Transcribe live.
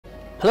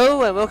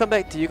Hello and welcome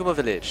back to Yukumo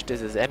Village. This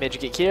is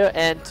MHGeek here,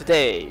 and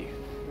today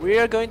we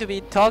are going to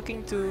be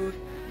talking to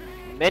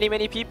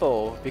many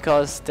people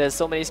because there's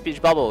so many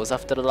speech bubbles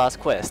after the last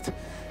quest.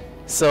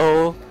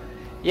 So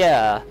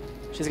yeah,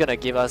 she's gonna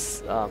give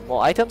us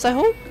more items, I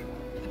hope.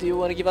 Do you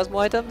want to give us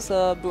more items?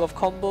 Book of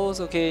combos,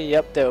 okay,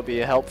 yep, that will be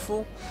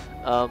helpful.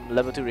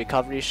 Level 2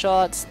 recovery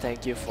shots,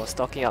 thank you for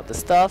stocking up the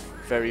stuff,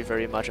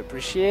 very much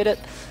appreciated.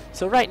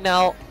 So right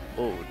now,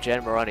 oh,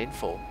 Gen Moran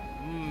info.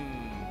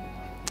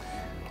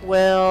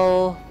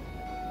 Well,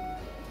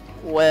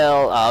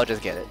 I'll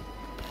just get it.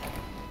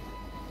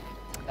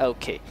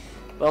 Okay.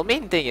 Well,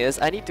 main thing is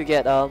I need to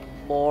get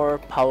more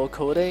power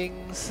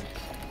coatings,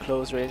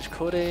 close range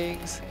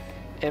coatings,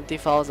 empty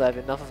files. I have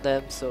enough of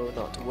them, so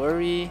not to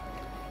worry.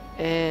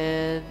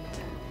 And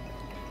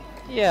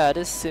yeah,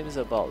 this seems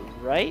about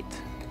right.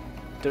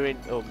 I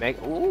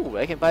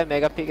can buy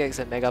mega pickaxe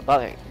and mega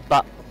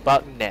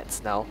bug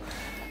nets now.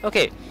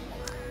 Okay.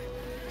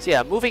 So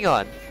yeah, moving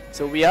on.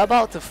 So we are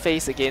about to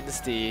face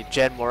against the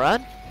Gen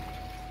Moran,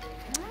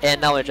 and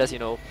now we're just,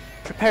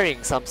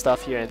 preparing some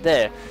stuff here and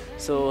there.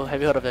 So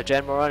have you heard of the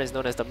Gen Moran? It's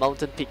known as the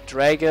Mountain Peak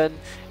Dragon,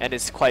 and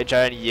it's quite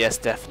giant, yes,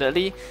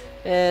 definitely.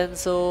 And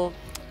so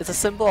it's a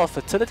symbol of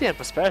fertility and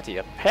prosperity,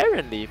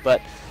 apparently,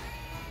 but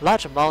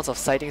large amounts of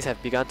sightings have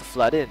begun to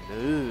flood in.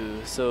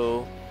 Ooh,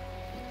 so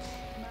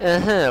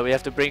we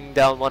have to bring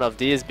down one of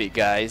these big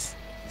guys.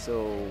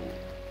 So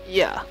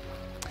yeah,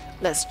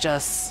 let's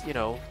just,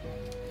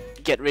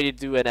 get ready to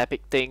do an epic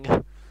thing.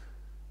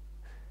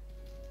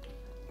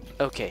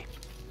 Okay.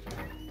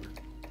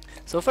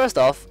 So first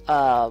off,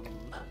 I'm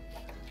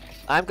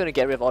gonna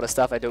get rid of all the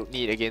stuff I don't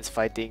need against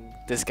fighting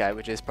this guy,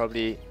 which is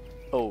probably...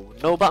 Oh,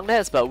 no bug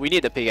nets, but we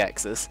need the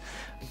pickaxes.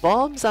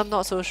 Bombs, I'm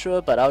not so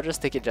sure, but I'll just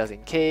take it just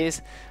in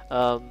case.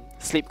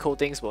 Sleep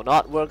coatings will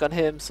not work on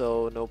him,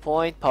 so no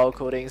point. Power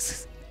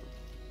coatings,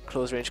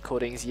 close range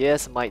coatings,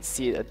 yes. Might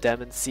seed, a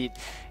diamond seed,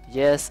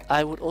 yes.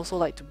 I would also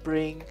like to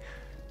bring...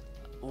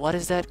 What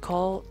is that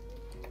called?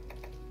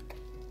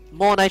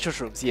 More nitro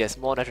shrooms, yes,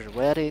 more nitro shrooms.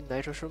 Where are they?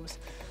 Nitro shrooms?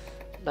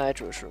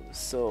 Nitro shrooms.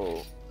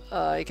 So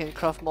I can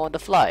craft more on the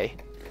fly,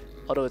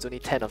 although it's only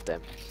 10 of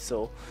them.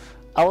 So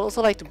I would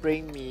also like to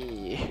bring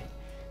me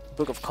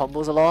Book of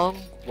Combos along.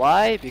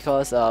 Why?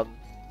 Because they'll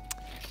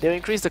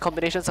increase the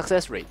combination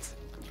success rates.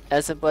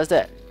 As simple as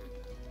that.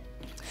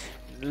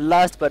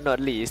 Last but not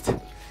least,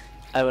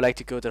 I would like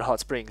to go to the hot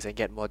springs and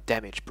get more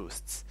damage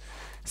boosts.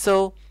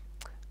 So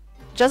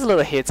just a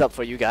little heads up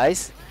for you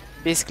guys.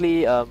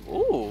 Basically,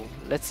 ooh,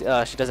 let's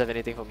she doesn't have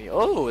anything for me.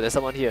 Oh, there's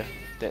someone here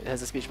that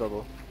has a speech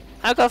bubble.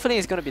 I've got a feeling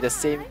it's gonna be the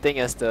same thing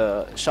as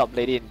the shop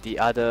lady in the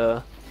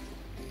other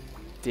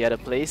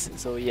place.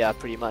 So yeah,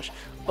 pretty much.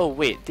 Oh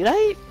wait, did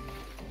I?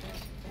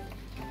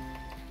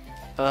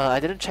 I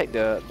didn't check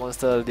the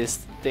monster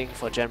list thing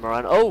for Gen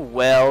Moran. Oh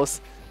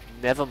wells,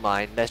 never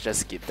mind. Let's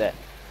just skip that.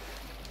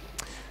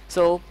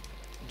 So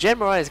Gen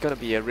Moran is gonna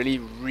be a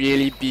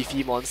really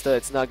beefy monster.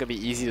 It's not gonna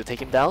be easy to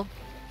take him down.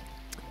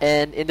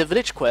 And in the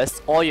village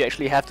quest, all you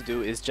actually have to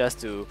do is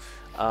just to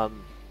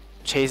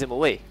chase him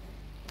away.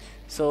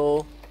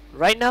 So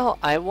right now,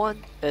 I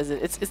want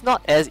it's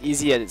not as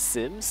easy as it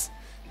seems.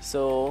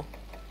 So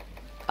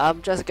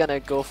I'm just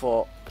gonna go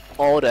for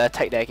all the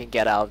attack that I can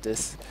get out of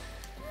this.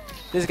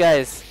 This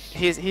guy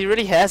he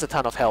really has a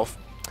ton of health,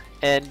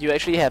 and you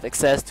actually have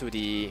access to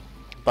the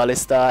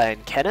ballista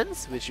and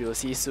cannons, which you will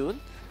see soon,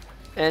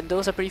 and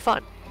those are pretty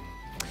fun.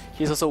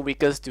 He's also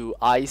weakest to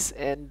ice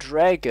and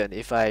dragon,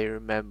 if I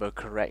remember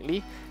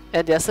correctly.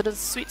 And there are certain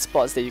sweet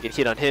spots that you can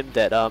hit on him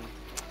that,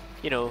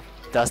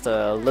 does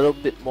a little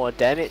bit more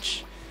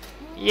damage.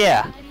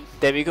 Yeah,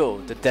 there we go,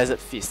 the Desert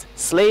Feast.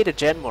 Slay the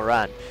Gen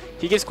Moran.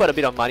 He gives quite a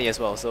bit of money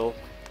as well, so,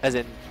 as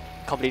in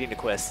completing the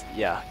quest,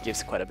 yeah,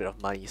 gives quite a bit of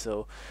money.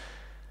 So,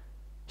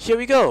 here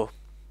we go.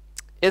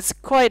 It's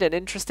quite an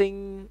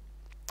interesting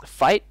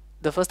fight.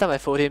 The first time I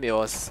fought him, it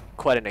was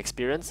quite an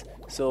experience.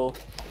 So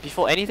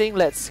before anything,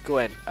 let's go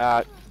and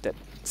that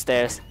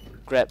stairs,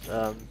 grab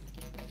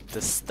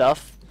the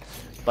stuff.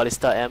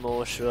 Ballista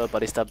ammo, sure.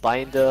 Ballista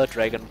binder,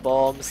 dragon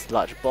bombs,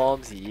 large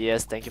bombs.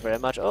 Yes, thank you very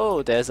much.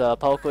 Oh, there's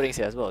power coatings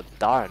here as well.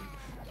 Darn.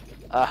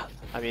 I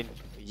mean,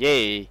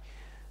 yay.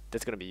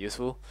 That's gonna be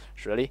useful,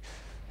 surely.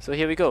 So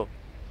here we go.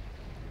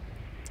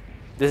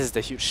 This is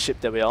the huge ship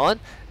that we're on.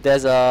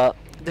 There's the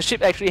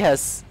ship actually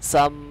has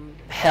some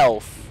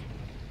health.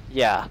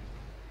 Yeah.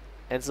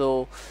 And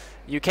so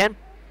you can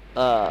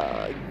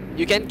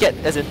get,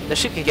 as in the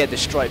ship can get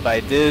destroyed by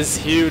this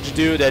huge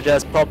dude that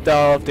just popped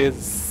out of the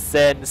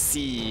sand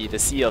sea, the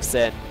sea of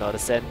sand, or the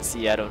sand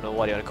sea, I don't know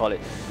what you want to call it.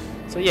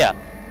 So yeah,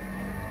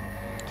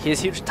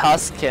 his huge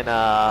tusk can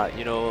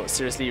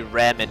seriously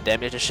ram and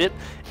damage the ship,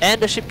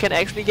 and the ship can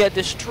actually get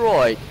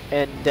destroyed,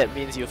 and that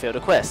means you fail the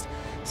quest.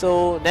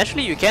 So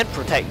naturally you can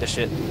protect the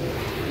ship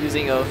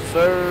using a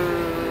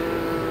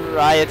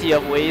variety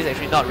of ways,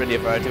 actually not really a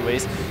variety of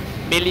ways,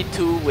 mainly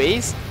 2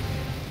 ways,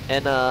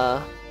 and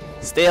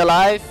stay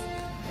alive,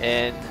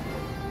 and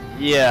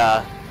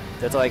yeah,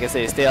 that's all I can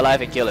say, stay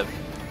alive and kill him.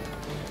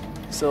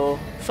 So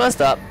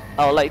first up,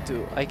 I would like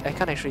to... I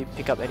can't actually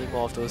pick up any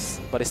more of those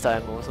ballista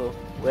ammo, so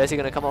where is he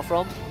gonna come out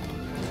from?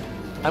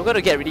 I'm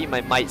gonna get rid of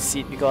my might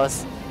seed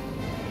because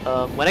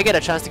when I get a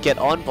chance to get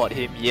on board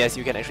him, yes,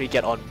 you can actually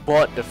get on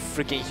board the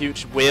freaking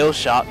huge whale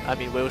shark. I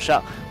mean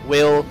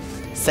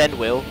sand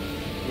whale.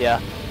 Yeah,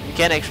 you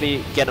can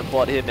actually get on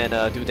board him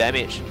and do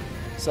damage.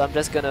 So I'm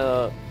just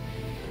gonna,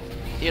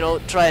 you know,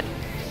 try and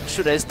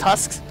shoot at his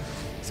tusks.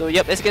 So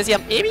yep, as you can see,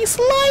 I'm aiming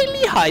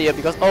slightly higher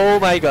because, oh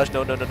my gosh,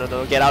 no,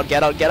 get out,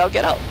 get out, get out,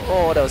 get out.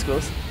 Oh, that was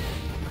close.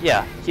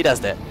 Yeah, he does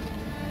that.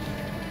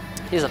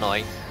 He's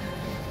annoying.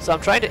 So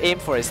I'm trying to aim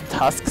for his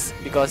tusks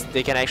because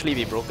they can actually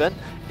be broken,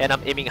 and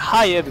I'm aiming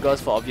higher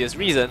because, for obvious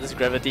reasons,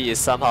 gravity is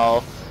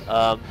somehow,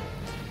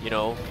 you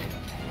know,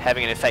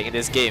 having an effect in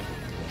this game.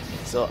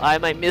 So I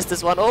might miss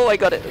this one. Oh, I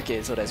got it.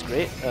 Okay, so that's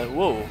great.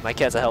 Whoa, my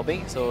cats are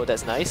helping, so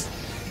that's nice.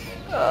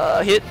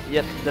 Hit.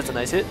 Yep, that's a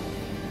nice hit.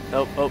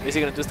 Oh, is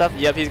he gonna do stuff?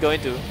 Yep, he's going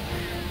to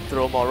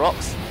throw more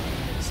rocks.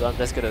 So I'm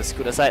just gonna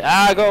scoot aside.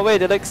 Ah, go away,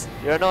 Dilix.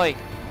 You're annoying.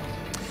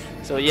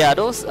 So yeah,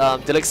 those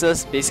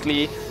Dilixes,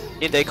 basically,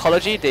 in the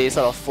ecology, they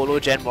sort of follow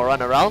Gen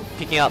Moran around,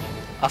 picking up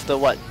after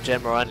what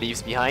Gen Moran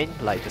leaves behind,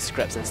 like the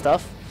scraps and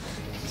stuff.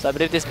 So I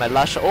believe this is my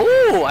last shot.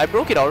 Oh, I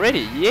broke it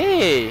already.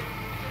 Yay!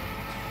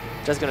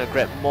 Just gonna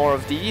grab more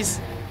of these.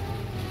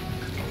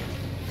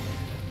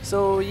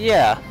 So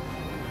yeah,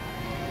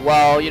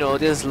 while, you know,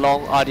 this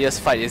long arduous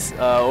fight is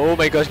oh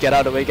my gosh, get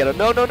out of the way, get out.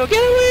 No, get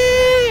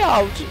away!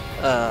 Ouch!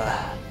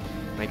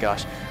 My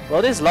gosh.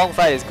 Well, this long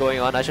fight is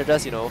going on, I should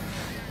just, you know,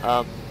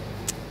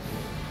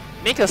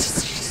 make a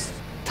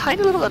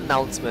tiny little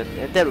announcement,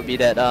 and that would be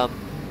that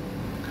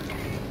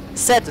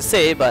sad to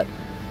say, but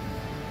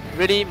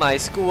really my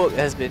schoolwork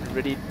has been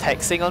really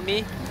taxing on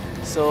me,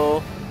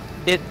 so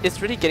it's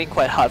really getting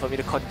quite hard for me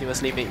to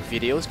continuously make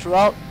videos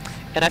throughout,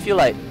 and I feel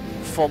like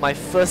for my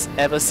first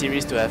ever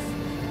series to have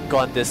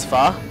gone this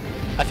far,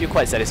 I feel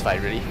quite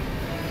satisfied, really.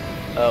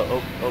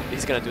 Oh,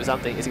 he's gonna do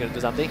something, is he gonna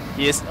do something?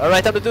 He is.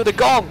 Alright, time to do the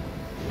gong!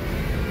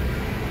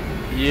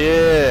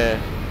 Yeah!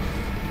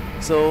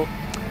 So,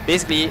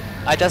 basically,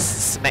 I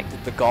just smacked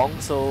the gong,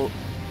 so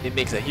it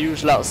makes a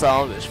huge loud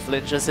sound which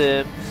flinches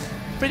him.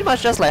 Pretty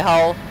much just like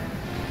how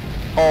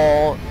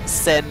all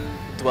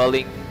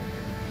sand-dwelling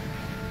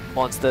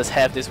monsters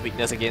have this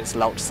weakness against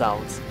loud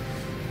sounds.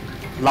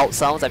 Loud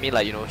sounds, I mean,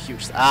 like, you know,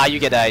 huge... Ah, you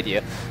get the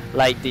idea.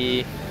 Like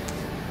the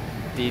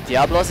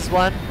Diablos is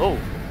one. Oh,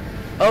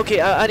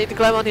 okay, I need to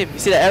climb on him. You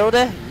see the arrow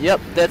there?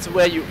 Yep, that's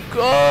where you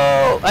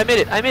go. I made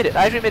it, I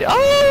actually made it.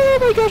 Oh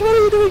my gosh, what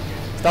are you doing?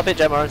 Stop it,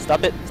 Jamaran,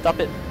 stop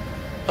it.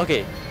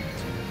 Okay,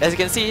 as you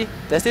can see,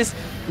 there's this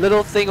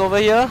little thing over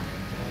here.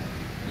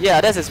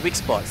 Yeah, that's his weak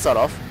spot, sort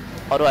of.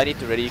 Although I need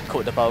to really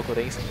code the power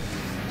codings.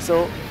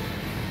 So,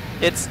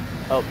 it's...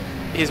 Oh,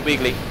 he's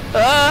wiggling.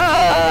 Ouch!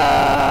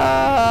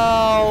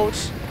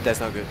 That's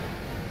not good.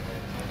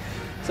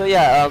 So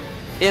yeah,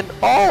 in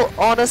all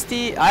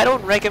honesty, I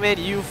don't recommend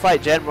you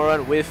fight Gen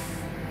Moran with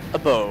a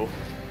bow.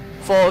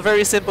 For a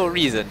very simple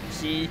reason.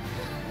 He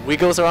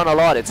wiggles around a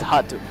lot, it's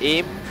hard to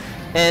aim,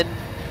 and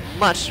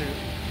much...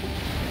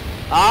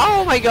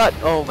 Oh my god,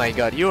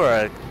 you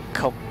are a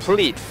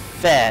complete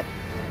fat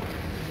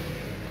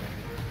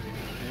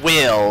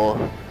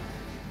whale.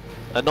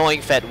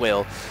 Annoying fat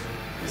whale.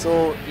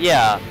 So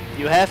yeah,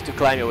 you have to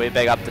climb your way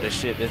back up to the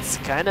ship. It's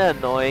kinda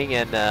annoying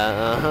and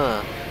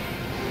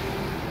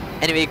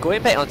Anyway,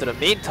 going back onto the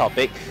main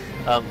topic,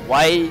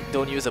 why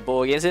don't use a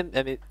bow against him?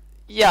 I mean,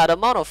 yeah, the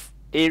amount of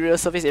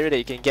surface area that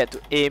you can get to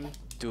aim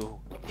to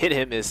hit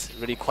him is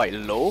really quite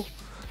low.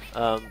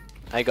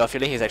 I got a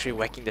feeling he's actually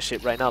whacking the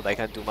ship right now, but I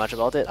can't do much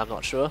about it, I'm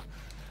not sure.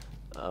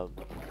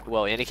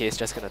 Well, in any case,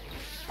 just gonna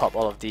pop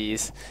all of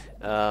these.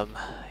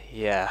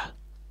 Yeah.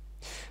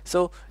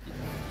 So,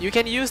 you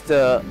can use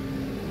these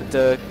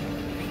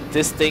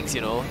things,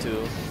 you know,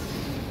 to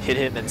hit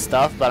him and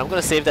stuff, but I'm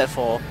gonna save that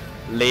for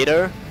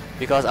later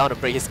because I want to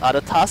break his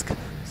other task.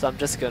 So I'm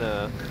just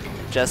gonna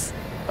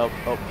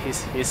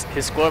he's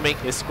squirming,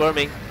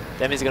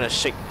 that means he's gonna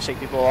shake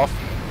people off.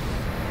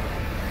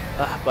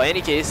 But in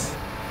any case,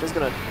 just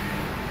gonna...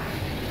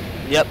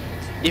 Yep,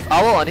 if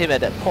I were on him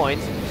at that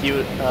point, he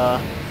would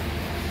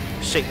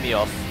shake me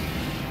off.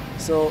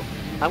 So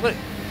I'm gonna...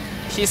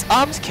 His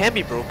arms can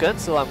be broken,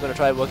 so I'm gonna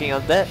try working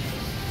on that.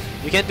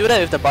 You can do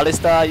that with the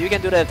ballista, you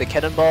can do that with the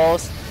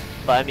cannonballs,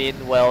 but I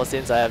mean, well,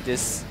 since I have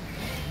this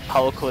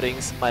power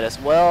coatings, might as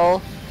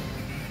well.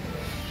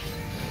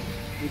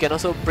 You can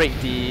also break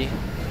the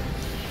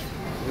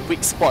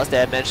weak spots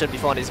that I mentioned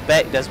before on his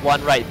back. There's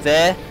one right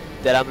there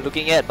that I'm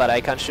looking at, but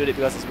I can't shoot it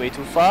because it's way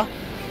too far.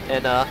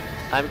 And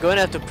I'm going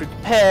to have to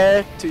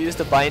prepare to use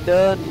the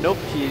binder. Nope,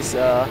 he's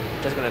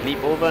just going to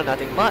leap over,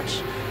 nothing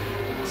much.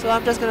 So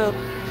I'm just going to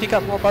pick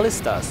up more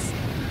ballistas.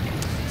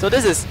 So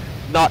this is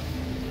not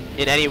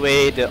in any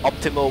way the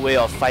optimal way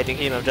of fighting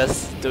him. I'm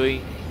just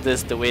doing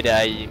this the way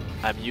that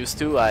I'm used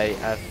to.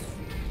 I've,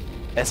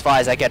 as far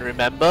as I can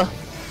remember.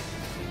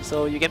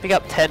 So you can pick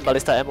up 10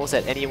 ballista ammos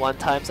at any one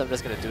time, so I'm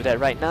just going to do that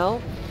right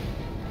now.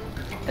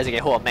 As you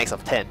can hold a max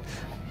of 10.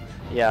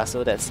 Yeah,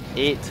 so that's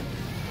 8,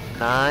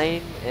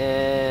 9,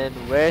 and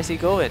where is he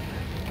going?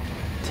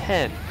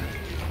 10.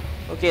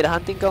 Okay, the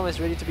hunting gun is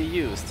ready to be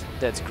used.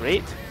 That's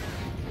great.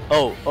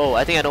 Oh,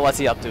 I think I know what's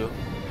he up to.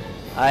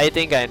 I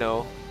think I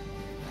know.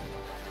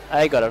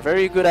 I got a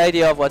very good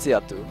idea of what's he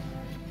up to.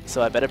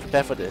 So I better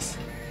prepare for this.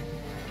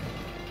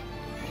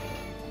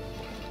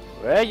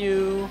 Where are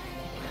you?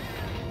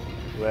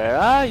 Where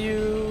are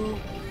you?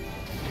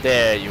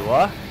 There you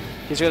are.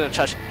 He's gonna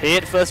charge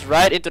head first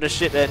right into the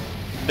ship and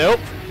nope,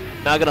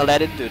 not gonna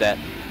let him do that.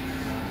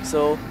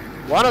 So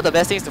one of the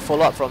best things to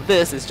follow up from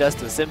this is just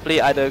to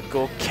simply either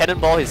go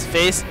cannonball his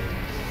face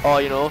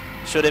or, you know,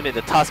 shoot him in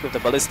the tusk with the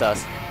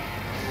ballistas.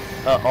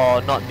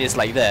 Or not miss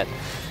like that.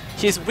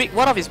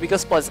 One of his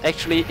weakest spots is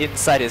actually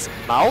inside his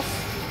mouth.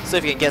 So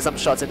if you can get some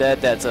shots in there,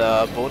 that's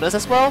a bonus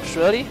as well,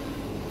 surely.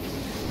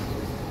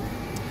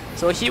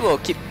 So he will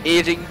keep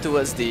edging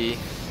towards the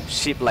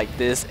ship like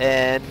this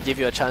and give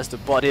you a chance to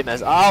board him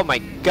as... Oh my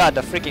god,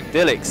 the freaking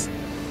Dilix!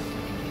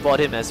 Board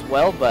him as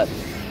well, but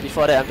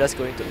before that I'm just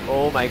going to...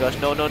 Oh my gosh,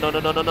 no.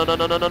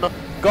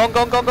 Gong!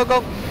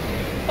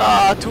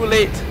 Ah, too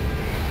late!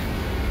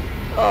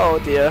 Oh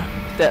dear,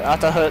 that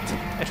utter hurt.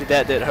 Actually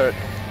that did hurt.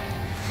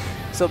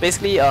 So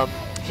basically,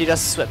 he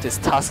just swept his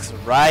tusks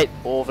right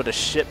over the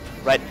ship,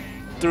 right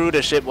through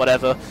the ship,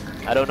 whatever.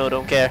 I don't know,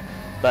 don't care.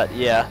 But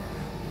yeah.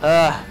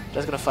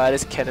 Just gonna fire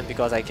this cannon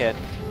because I can.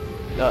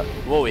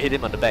 Whoa, it hit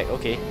him on the back.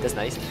 Okay, that's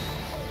nice.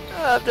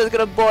 I'm just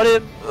gonna board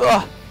him.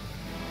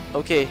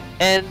 Okay,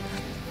 and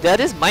there are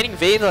these mining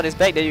veins on his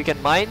back that you can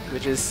mine,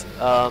 which is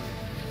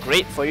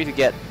great for you to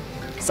get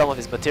some of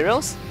his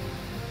materials.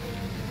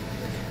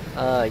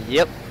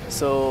 Yep.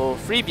 So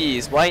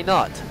freebies, why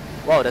not?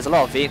 Wow, there's a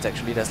lot of veins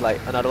actually. There's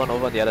like another one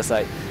over on the other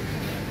side.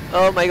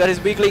 Oh my god, he's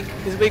wiggling.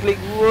 He's wiggling.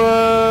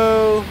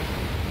 Whoa.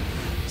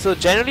 So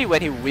generally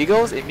when he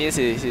wiggles, it means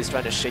he's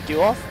trying to shake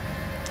you off.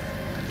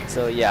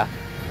 So yeah.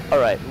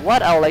 Alright,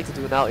 what I would like to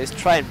do now is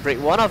try and break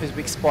one of his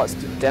weak spots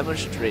to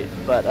demonstrate,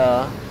 but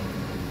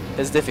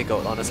it's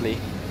difficult honestly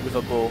with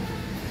a bow.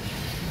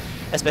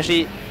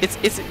 Especially,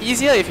 it's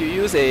easier if you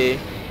use a...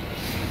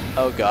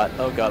 Oh god,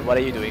 what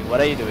are you doing? What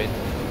are you doing?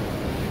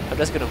 I'm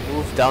just gonna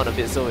move down a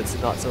bit so it's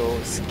not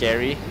so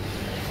scary.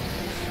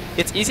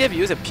 It's easier if you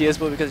use a pierce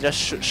bow because it just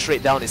shoots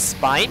straight down his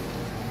spine.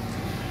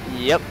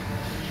 Yep.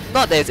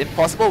 Not that it's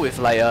impossible with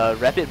like a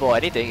rapid bow or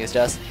anything, it's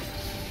just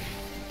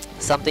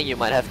something you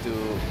might have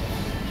to,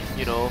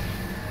 you know,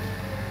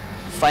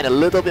 find a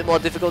little bit more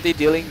difficulty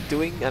doing.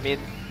 I mean,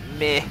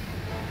 meh.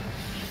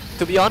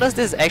 To be honest,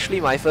 this is actually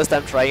my first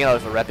time trying it out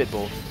with a rapid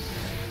bow.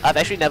 I've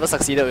actually never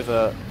succeeded with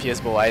a pierce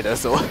bow either,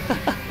 so...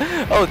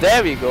 Oh,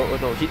 there we go. Oh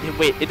no,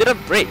 wait, it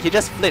didn't break, he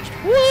just flinched.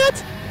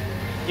 What?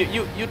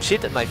 You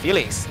cheated my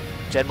feelings,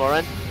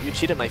 Genmoran. You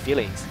cheated my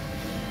feelings.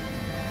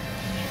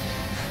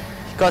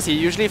 Because he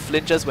usually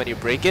flinches when you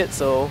break it,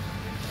 so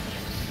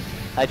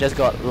I just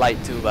got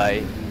lied to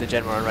by the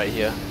Genmoran right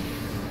here.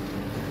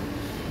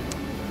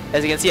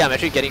 As you can see, I'm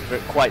actually getting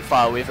quite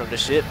far away from the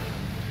ship.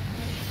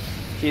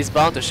 He's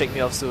bound to shake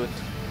me off soon.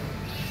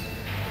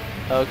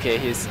 Okay,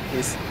 he's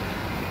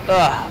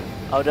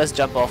I'll just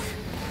jump off.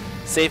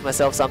 Save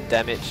myself some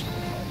damage.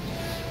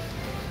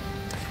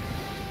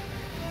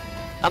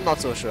 I'm not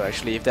so sure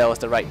actually if that was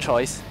the right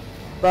choice,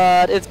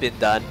 but it's been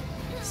done.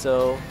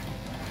 So,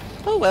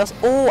 oh well.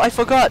 Oh, I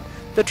forgot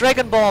the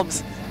dragon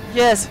bombs.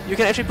 Yes, you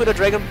can actually put a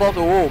dragon bomb.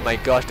 Oh my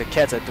gosh, the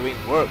cats are doing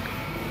work.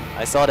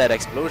 I saw that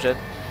explosion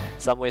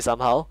some way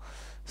somehow.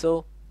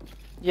 So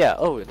yeah.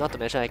 Oh, not to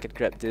mention I can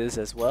grab this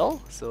as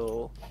well.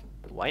 So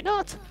why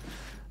not?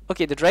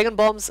 Okay, the dragon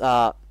bombs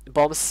are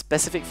bombs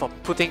specific for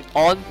putting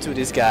onto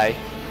this guy.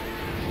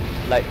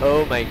 Like,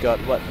 oh my god,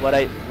 what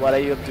are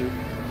you up to?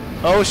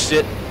 Oh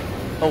shit!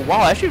 Oh wow,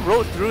 I actually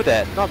rode through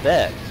that. Not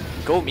bad.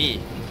 Go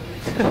me.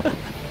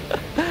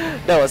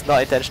 That was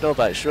not intentional,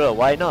 but sure,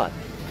 why not?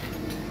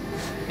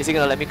 Is he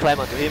gonna let me climb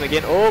onto him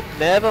again? Oh,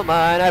 never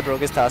mind, I broke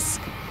his tusk.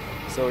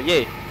 So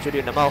yay, shoot you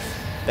in the mouth.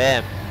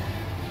 Bam.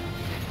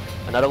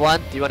 Another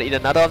one? Do you want to eat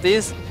another of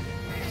these?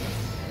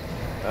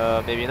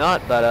 Maybe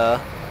not,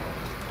 but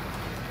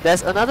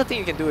there's another thing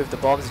you can do with the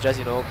bombs, just,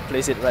 you know,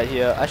 place it right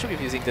here. I should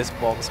be using these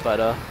bombs, but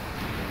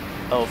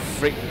oh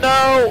frick,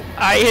 no!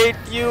 I hate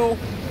you!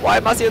 Why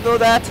must you do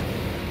that?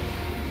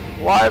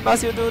 Why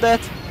must you do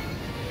that?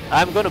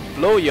 I'm gonna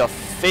blow your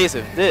face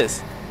with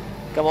this.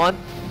 Come on.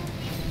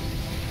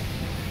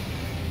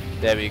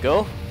 There we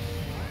go.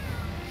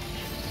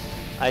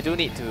 I do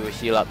need to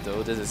heal up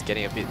though, this is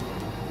getting a bit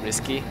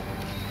risky.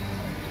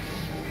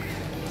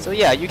 So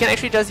yeah, you can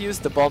actually just use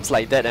the bombs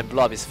like that and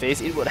blow up his face.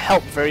 It would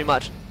help very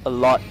much a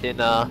lot in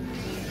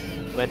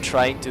when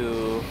trying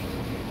to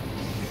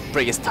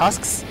break his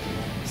tusks.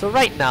 So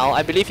right now,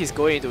 I believe he's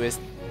going into his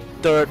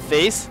third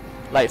phase.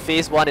 Like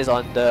phase 1 is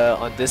on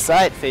this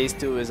side, phase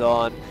 2 is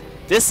on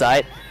this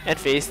side, and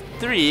phase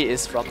 3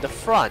 is from the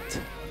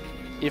front,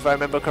 if I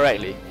remember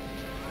correctly.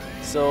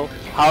 So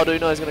how do you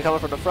know it's gonna come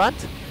from the front?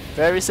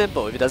 Very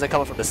simple. If it doesn't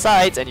come from the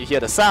sides and you hear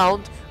the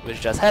sound,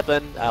 which just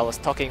happened, I was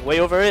talking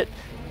way over it.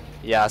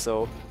 Yeah,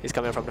 so he's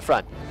coming from the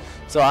front.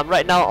 So I'm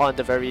right now on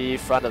the very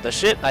front of the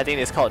ship. I think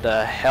it's called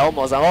the helm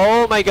or something.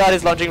 Oh my god,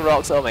 he's launching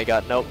rocks. Oh my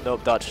god,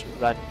 nope, dodge,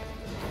 run.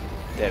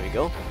 There we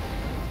go.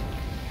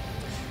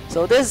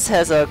 So this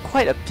has a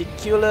quite a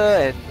peculiar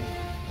and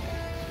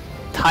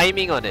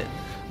timing on it.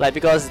 Like,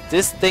 because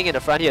this thing in the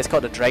front here is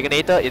called the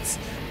Dragonator,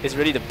 it's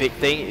really the big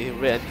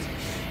thing.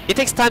 It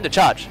takes time to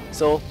charge.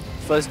 So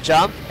first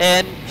jump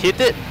and hit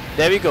it.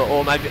 There we go.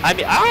 Oh my!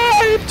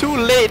 I'm too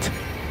late,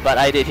 but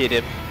I did hit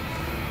him.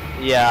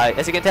 Yeah,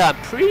 as you can tell,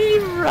 I'm pretty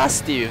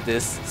rusty with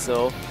this,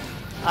 so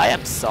I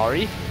am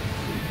sorry.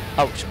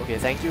 Ouch. Okay,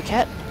 thank you,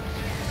 cat.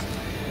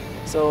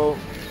 So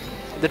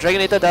the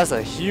Dragonator does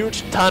a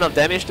huge ton of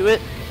damage to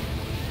it,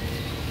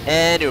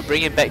 and it will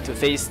bring him back to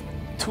phase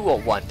 2 or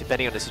 1,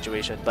 depending on the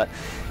situation. But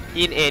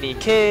in any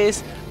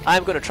case,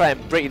 I'm gonna try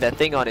and break that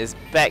thing on his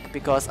back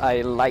because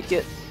I like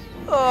it.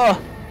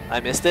 Oh, I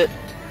missed it.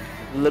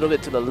 A little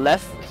bit to the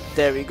left.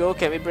 There we go.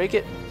 Can we break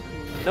it?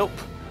 Nope.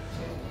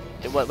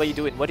 What are you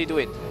doing? What are you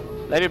doing?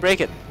 Let me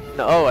break it.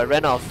 No, oh, I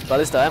ran off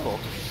ballista ammo.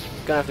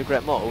 Gonna have to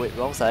grab more. Oh wait,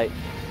 wrong side.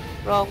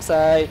 Wrong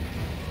side.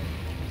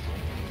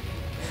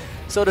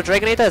 So the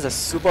Dragonator has a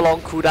super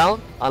long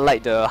cooldown,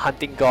 unlike the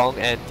Hunting Gong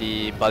and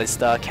the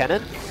Ballista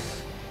Cannon.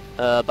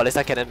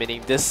 Ballista Cannon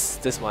meaning this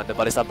one, the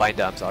Ballista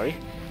Binder, I'm sorry.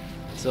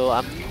 So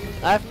I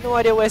have no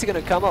idea where it's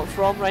gonna come out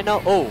from right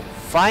now. Oh,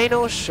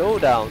 Final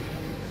Showdown.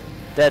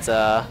 That's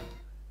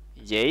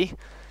yay.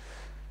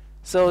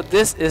 So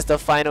this is the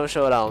Final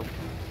Showdown.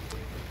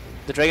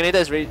 The Dragonator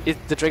is ready.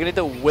 The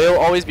Dragonator will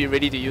always be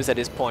ready to use at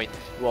this point.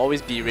 Will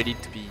always be ready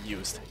to be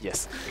used.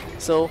 Yes.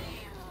 So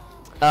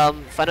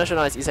Final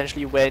Showdown is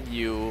essentially when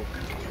you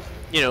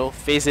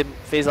face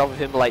off with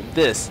him like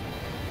this,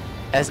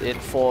 as in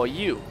for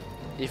you.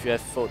 If you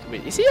have fought,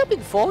 wait, is he up in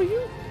for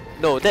you?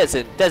 No, that's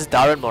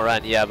Darren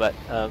Moran. Yeah, but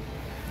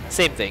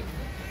same thing.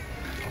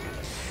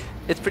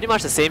 It's pretty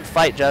much the same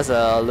fight, just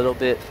a little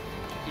bit,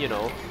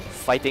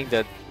 fighting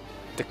the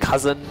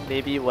cousin,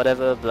 maybe,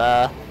 whatever,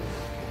 blah.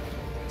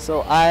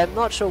 So I'm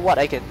not sure what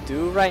I can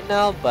do right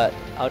now, but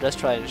I'll just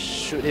try and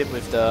shoot him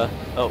with the...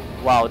 Oh,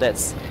 wow,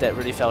 that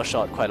really fell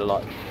short quite a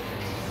lot.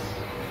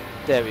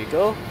 There we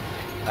go.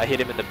 I hit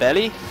him in the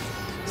belly.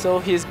 So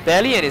his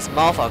belly and his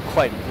mouth are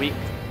quite weak,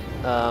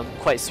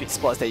 quite sweet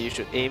spots that you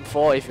should aim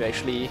for if you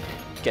actually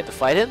get to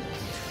fight him.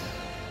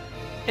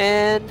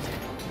 And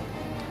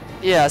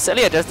yeah,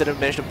 sadly I just didn't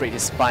manage to break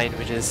his spine,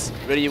 which is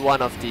really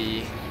one of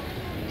the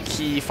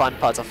key fun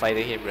parts of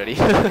fighting him, really.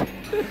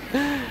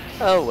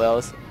 Oh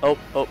wells. Oh,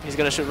 he's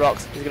gonna shoot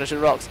rocks. He's gonna shoot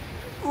rocks.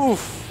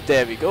 Oof,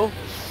 there we go.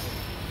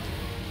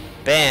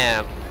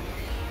 Bam.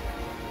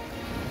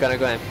 Gonna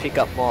go and pick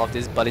up more of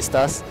these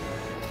ballistas.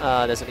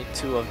 There's only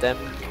 2 of them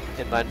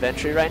in my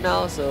inventory right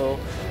now, so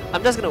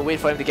I'm just gonna wait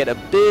for him to get a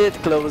bit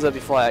closer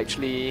before I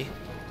actually,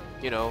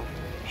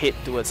 head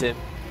towards him.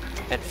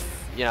 And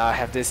I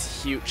have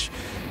this huge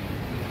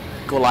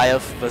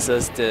Goliath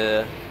versus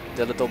the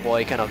little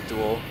boy kind of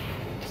duel.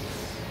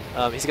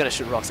 He's gonna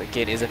shoot rocks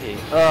again, isn't he?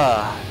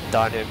 Ah,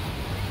 darn him.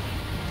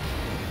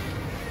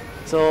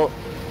 So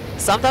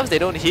sometimes they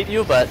don't hit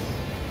you, but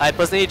I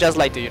personally just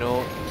like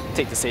to,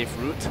 take the safe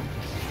route.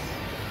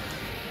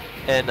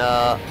 And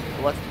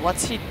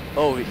what's he?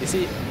 Oh, is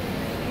he?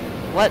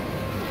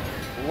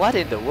 What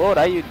in the world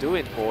are you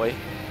doing, boy?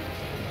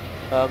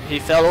 He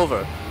fell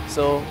over.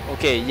 So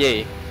okay,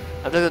 yay.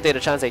 I'm just gonna take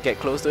the chance and get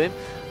close to him.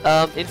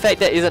 In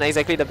fact, that isn't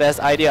exactly the best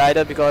idea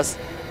either, because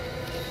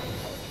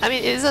I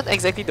mean, it isn't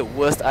exactly the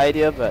worst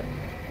idea, but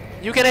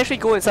you can actually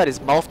go inside his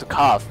mouth to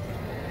carve.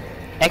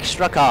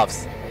 Extra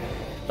carves.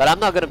 But I'm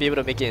not going to be able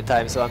to make it in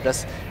time, so I'm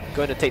just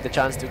going to take the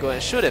chance to go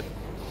and shoot him.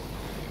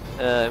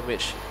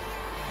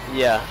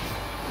 Yeah.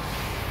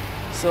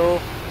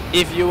 So,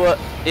 if you are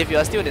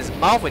still in his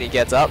mouth when he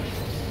gets up,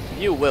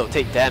 you will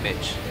take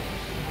damage.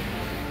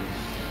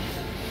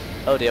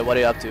 Oh dear, what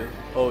are you up to?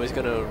 Oh, he's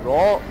going to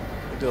roll,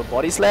 do a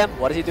body slam?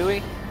 What is he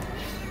doing?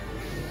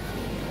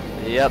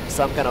 Yep,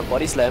 some kind of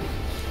body slam.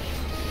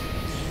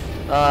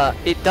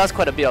 It does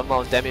quite a bit of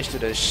amount of damage to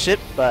the ship,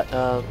 but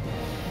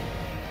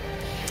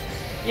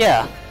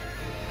yeah.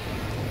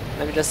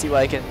 Let me just see what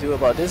I can do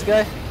about this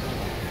guy.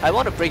 I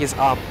want to break his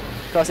arm,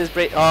 because his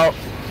break. Oh,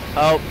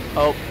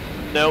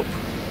 nope,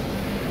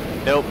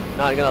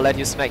 not gonna let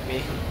you smack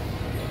me.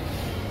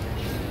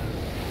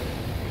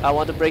 I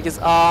want to break his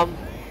arm.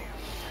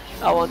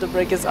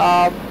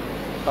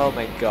 Oh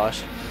my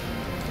gosh.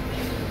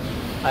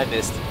 I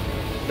missed.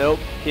 Nope,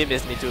 he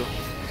missed me too.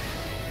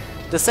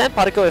 The sand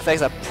particle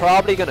effects are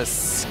probably gonna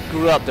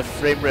screw up the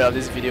frame rate of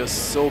this video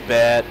so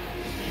bad.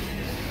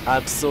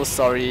 I'm so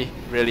sorry,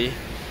 really.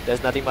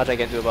 There's nothing much I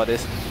can do about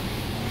this.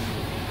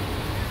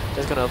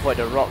 Just gonna avoid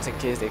the rocks in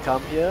case they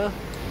come here.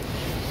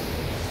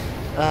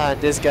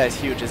 This guy is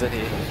huge, isn't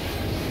he?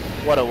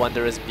 What a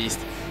wondrous beast.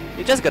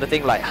 You just gotta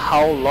think, like,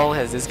 how long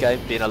has this guy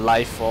been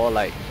alive for?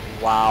 Like,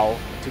 wow,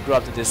 to grow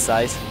up to this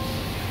size.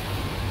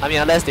 I mean,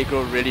 unless they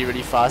grow really,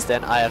 really fast,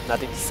 then I have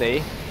nothing to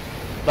say.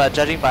 But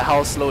judging by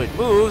how slow it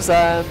moves,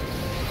 I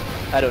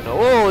don't know.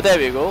 Oh, there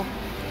we go.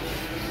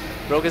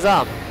 Broke his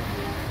arm.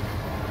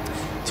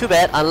 Too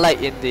bad,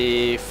 unlike in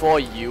the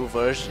 4U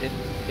version,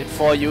 in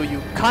 4U,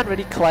 you can't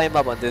really climb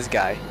up on this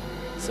guy.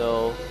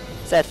 So,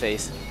 sad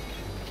face.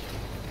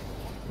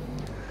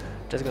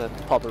 Just gonna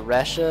pop a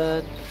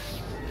ration,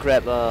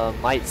 grab a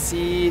might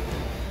seed,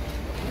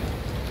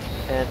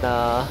 and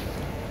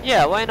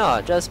yeah, why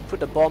not? Just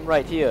put the bomb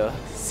right here.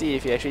 See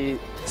if he actually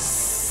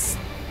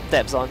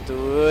steps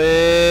onto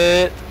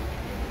it.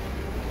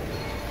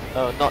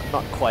 Oh,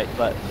 not quite,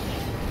 but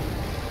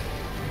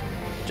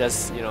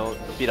just, you know,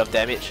 a bit of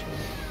damage.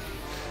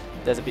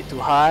 That's a bit too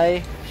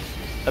high.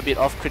 A bit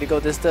off critical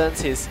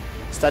distance. He's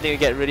starting to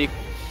get really...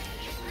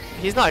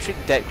 He's not actually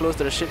that close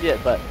to the ship yet,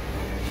 but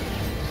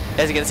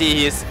as you can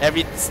see,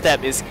 every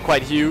step is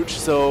quite huge,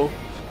 so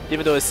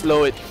even though it's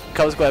slow, it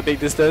covers quite a big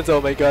distance.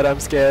 Oh my god, I'm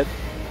scared.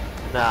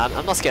 Nah,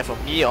 I'm not scared for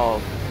me or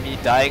me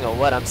dying or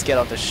what. I'm scared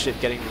of the ship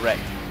getting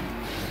wrecked,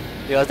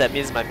 because that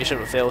means my mission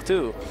will fail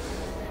too.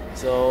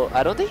 So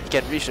I don't think he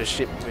can reach the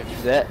ship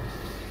with that.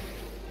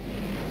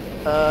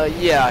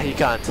 Yeah, he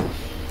can't.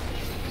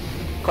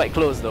 Quite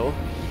close though.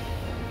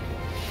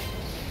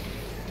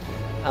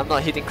 I'm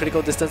not hitting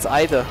critical distance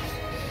either.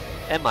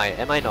 Am I?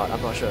 Am I not?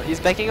 I'm not sure. He's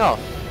backing off.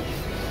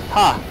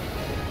 Ha!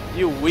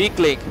 You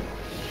weakling!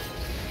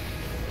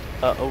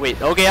 Oh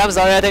wait. Okay, I'm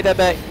sorry. I take that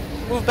back.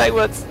 Move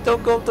backwards.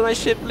 Don't go to my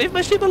ship. Leave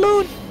my ship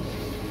alone.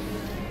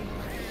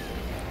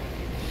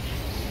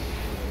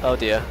 Oh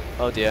dear.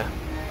 Oh dear.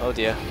 Oh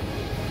dear.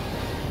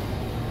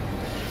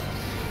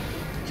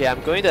 Okay,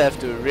 I'm going to have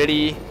to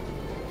really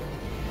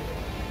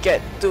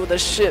get to the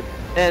ship.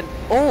 And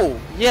oh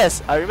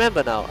yes, I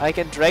remember now. I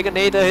can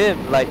Dragonator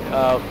him. Like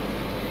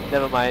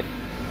never mind.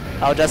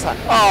 I'll just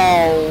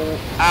oh,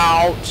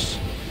 ouch!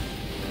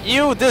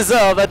 You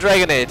deserve a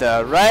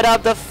Dragonator right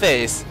up the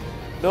face.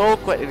 No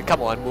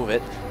come on, move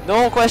it.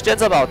 No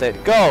questions about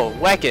it. Go,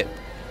 whack it.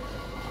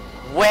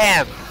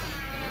 Wham!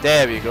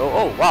 There we go.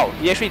 Oh wow,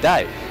 he actually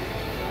died.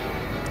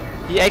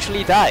 He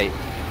actually died.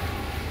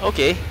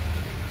 Okay.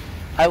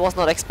 I was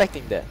not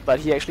expecting that, but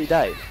he actually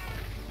died.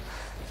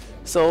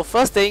 So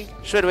first thing,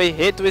 straight away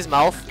head to his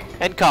mouth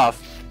and carve.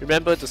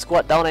 Remember to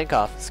squat down and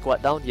carve.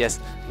 Squat down, yes,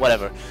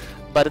 whatever.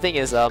 But the thing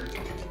is,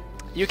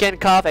 you can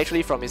carve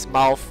actually from his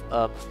mouth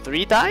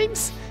 3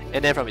 times,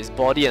 and then from his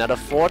body another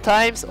 4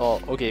 times, or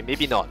okay,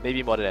 maybe not,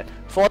 maybe more than that.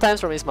 4 times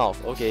from his mouth,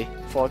 okay,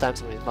 4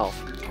 times from his mouth.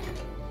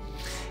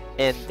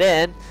 And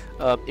then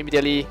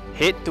immediately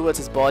head towards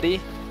his body,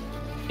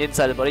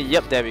 inside the body,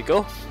 yep, there we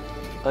go.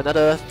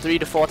 Another 3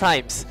 to 4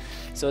 times.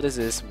 So this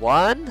is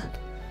 1,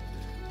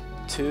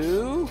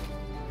 2,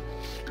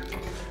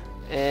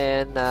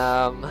 and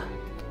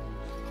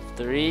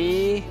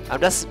 3.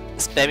 I'm just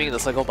spamming the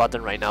circle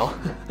button right now.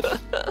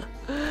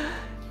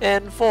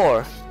 And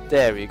 4.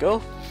 There we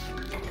go.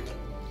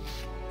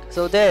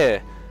 So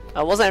there.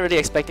 I wasn't really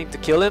expecting to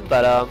kill him,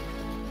 but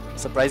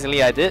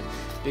surprisingly I did,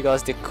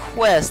 because the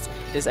quest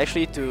is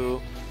actually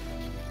to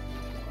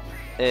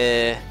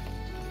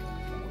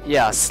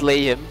yeah,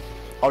 slay him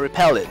or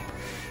repel it.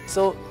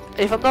 So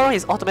if I'm not wrong,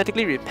 he's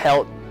automatically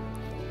repelled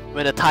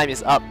when the time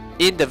is up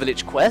in the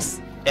village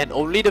quest, and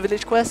only the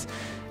village quest.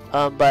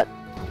 But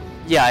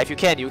yeah, if you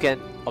can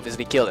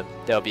obviously kill him.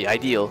 That would be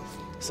ideal.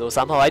 So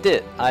somehow I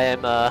did. I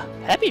am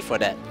happy for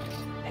that.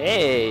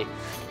 Hey,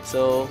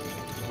 so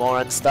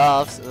Moran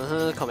stuffs,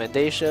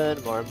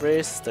 commendation, more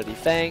embrace, sturdy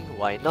fang,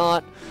 why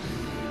not?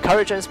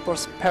 Courage and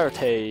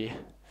prosperity.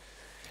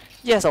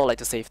 Yes, I would like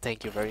to say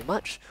thank you very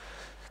much.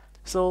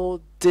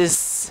 So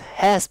this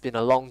has been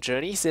a long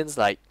journey since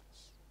like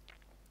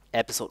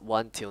episode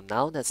 1 till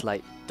now. That's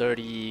like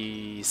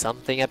 30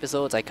 something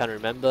episodes, I can't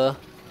remember.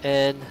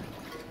 And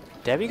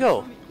there we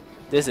go.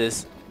 This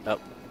is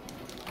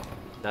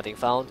nothing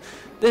found.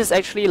 This is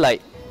actually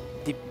like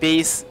the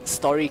base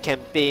story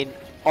campaign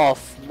of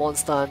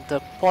Monster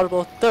Hunter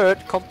Portable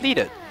 3rd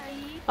completed.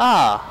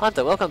 Ah,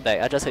 Hunter, welcome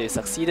back. I just heard you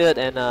succeeded,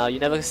 and you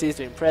never cease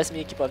to impress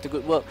me. Keep up the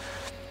good work.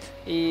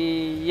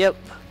 Yep,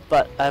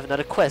 but I have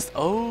another quest.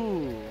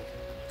 Oh,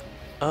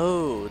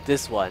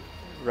 this one,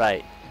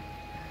 right?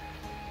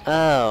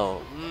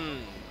 Oh,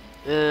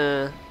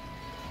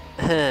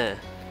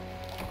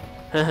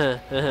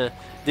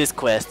 this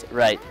quest,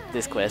 right?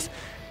 This quest.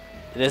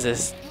 This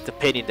is the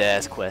pain in the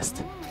ass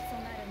quest.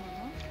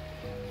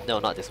 No,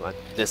 not this one.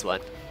 This one.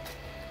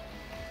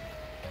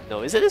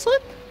 No, is it this one?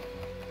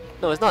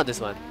 No, it's not this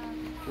one.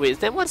 Wait,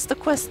 then what's the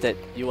quest that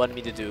you want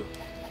me to do?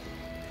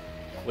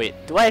 Wait,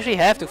 do I actually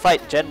have to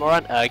fight Gen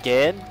Moran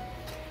again?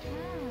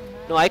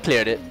 No, I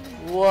cleared it.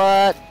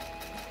 What?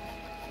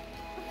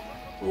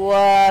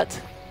 What?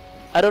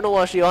 I don't know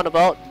what she's on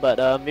about,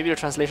 but maybe the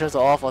translations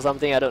are off or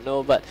something, I don't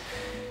know. But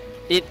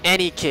in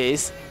any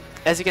case,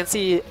 as you can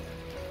see,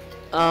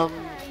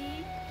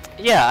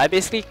 yeah, I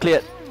basically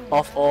cleared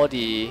off all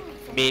the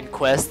main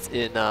quests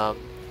in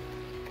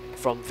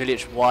from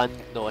village 1.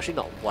 No, actually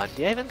not 1.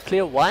 Did I even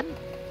clear 1?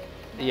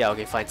 Yeah,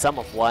 okay, fine. Some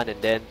of 1 and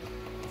then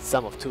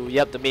some of 2.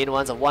 Yep, the main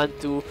ones are 1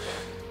 through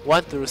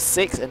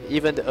 6, and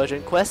even the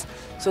urgent quest.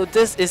 So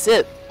this is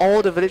it.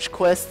 All the village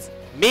quests,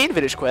 main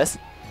village quests,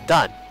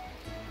 done.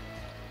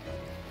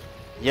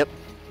 Yep,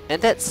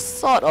 and that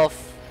sort of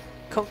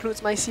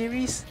concludes my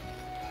series.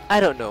 I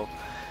don't know.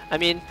 I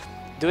mean,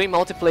 doing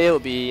multiplayer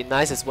would be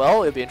nice as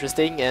well. It'll be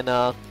interesting,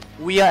 and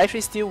we are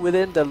actually still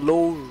within the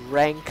low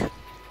rank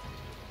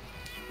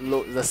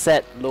the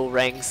set low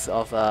ranks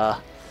of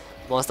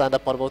Monster Hunter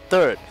Portable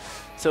 3rd.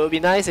 So it would be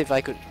nice if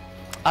I could.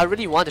 I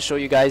really want to show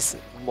you guys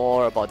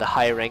more about the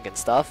high rank and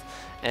stuff,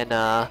 and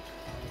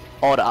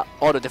all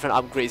the different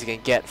upgrades you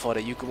can get for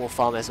the Yukumo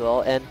farm as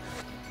well. And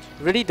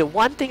really, the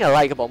one thing I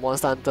like about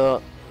Monster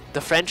Hunter,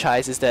 the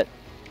franchise, is that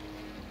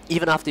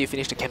even after you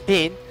finish the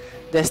campaign,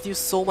 there's still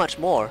so much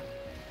more.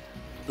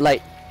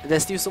 Like,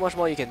 there's still so much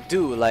more you can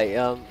do. Like,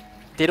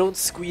 they don't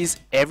squeeze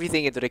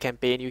everything into the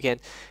campaign. You can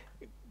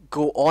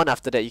go on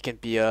after that. You can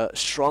be a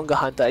stronger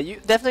hunter. You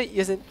definitely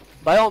isn't.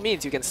 By all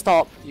means, you can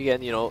stop. You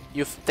can, you know,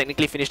 you've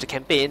technically finished the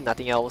campaign,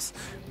 nothing else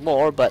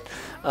more. But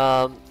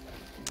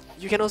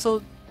you can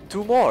also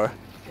do more.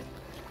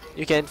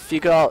 You can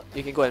figure out.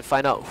 You can go and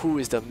find out who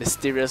is the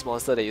mysterious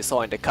monster that you saw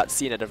in the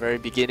cutscene at the very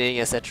beginning,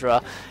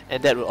 etc.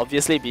 And that will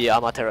obviously be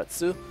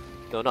Amaterasu.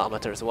 No, not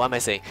Amaterasu. What am I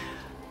saying?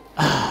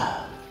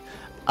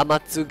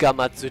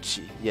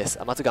 Amatsugamatsuchi. Yes,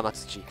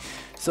 Amatsugamatsuchi.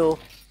 So,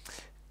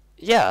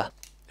 yeah.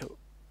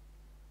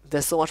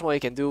 There's so much more you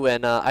can do,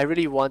 and I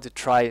really want to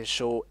try and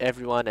show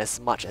everyone as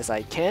much as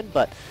I can,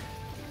 but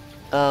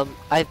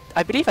I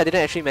believe I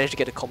didn't actually manage to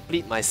get to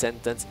complete my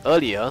sentence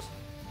earlier.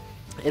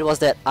 It was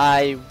that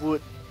I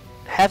would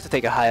have to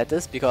take a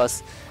hiatus,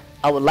 because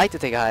I would like to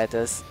take a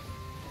hiatus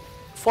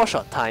for a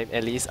short time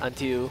at least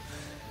until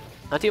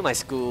my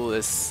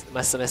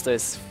semester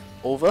is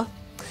over.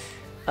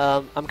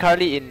 I'm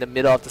currently in the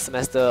middle of the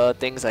semester.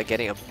 Things are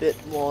getting a bit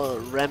more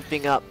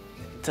ramping up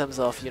in terms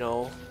of, you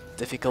know,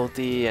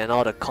 difficulty and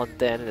all the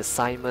content and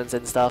assignments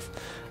and stuff.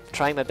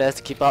 Trying my best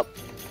to keep up,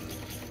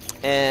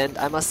 and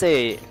I must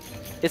say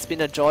it's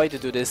been a joy to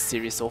do this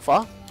series so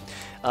far.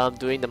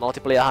 Doing the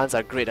multiplayer hunts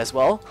are great as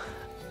well.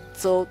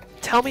 So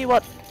tell me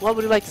what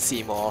would you like to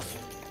see more of?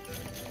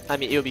 I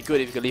mean, it would be good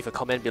if you could leave a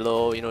comment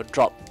below, you know,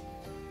 drop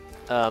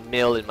a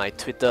mail in my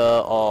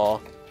Twitter or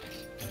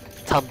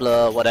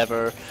Tumblr,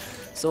 whatever.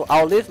 So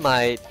I'll leave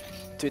my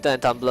Twitter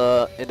and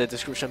Tumblr in the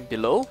description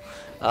below.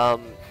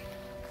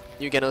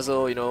 You can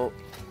also, you know,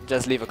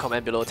 just leave a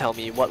comment below, tell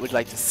me what would you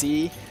like to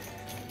see,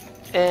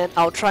 and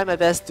I'll try my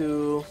best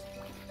to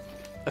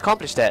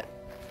accomplish that.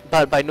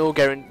 But by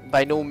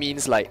no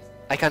means, like,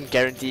 I can't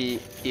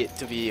guarantee it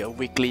to be a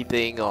weekly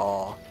thing,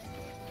 or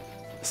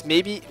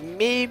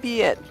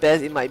maybe at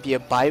best it might be a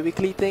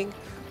bi-weekly thing.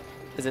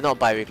 Is it not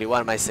bi-weekly?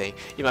 What am I saying?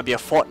 It might be a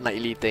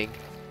fortnightly thing.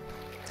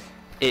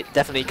 It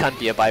definitely can't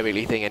be a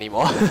bi-weekly thing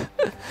anymore.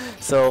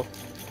 So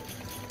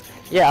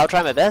yeah, I'll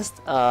try my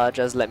best.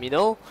 Just let me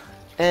know.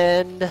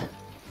 And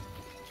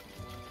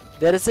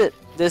that is it.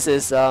 This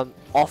is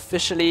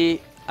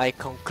officially, I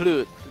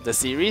conclude the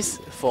series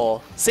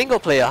for single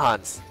player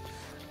hunts.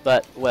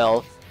 But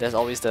well, there's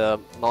always the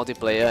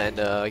multiplayer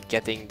and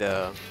getting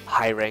the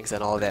high ranks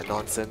and all that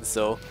nonsense.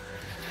 So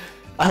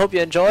I hope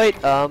you enjoyed.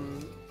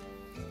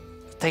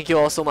 Thank you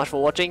all so much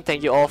for watching.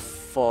 Thank you all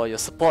for your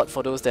support.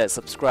 For those that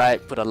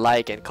subscribed, put a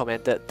like and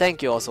commented,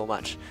 thank you all so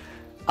much.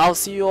 I'll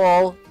see you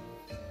all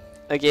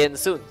again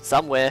soon,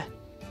 somewhere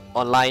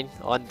online,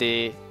 on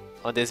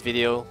this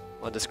video,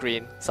 on the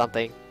screen,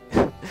 something.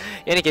 In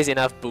any case,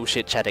 enough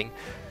bullshit chatting.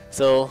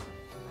 So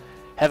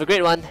have a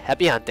great one.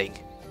 Happy hunting.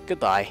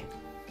 Goodbye.